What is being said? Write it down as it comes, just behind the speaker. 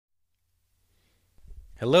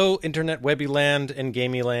Hello, Internet Webby Land and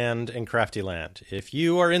Gamey Land and Crafty Land. If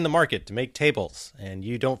you are in the market to make tables and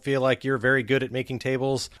you don't feel like you're very good at making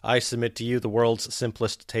tables, I submit to you the world's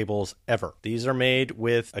simplest tables ever. These are made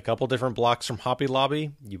with a couple different blocks from Hobby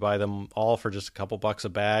Lobby. You buy them all for just a couple bucks a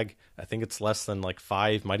bag. I think it's less than like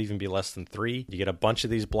 5, might even be less than 3. You get a bunch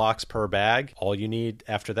of these blocks per bag. All you need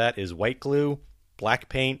after that is white glue, black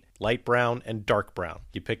paint, light brown, and dark brown.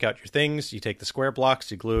 You pick out your things, you take the square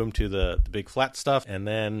blocks, you glue them to the big flat stuff, and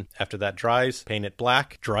then after that dries, paint it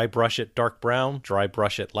black, dry brush it dark brown, dry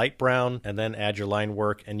brush it light brown, and then add your line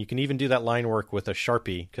work. And you can even do that line work with a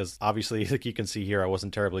Sharpie, because obviously, like you can see here, I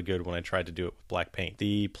wasn't terribly good when I tried to do it with black paint.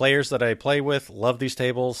 The players that I play with love these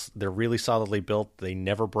tables. They're really solidly built, they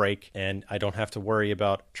never break, and I don't have to worry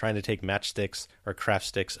about trying to take matchsticks or craft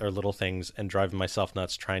sticks or little things and driving myself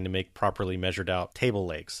nuts trying to make properly measured out table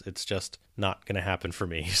legs. It's just not going to happen for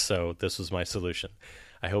me, so this was my solution.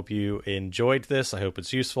 I hope you enjoyed this. I hope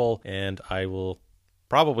it's useful, and I will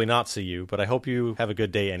probably not see you, but I hope you have a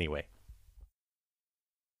good day anyway.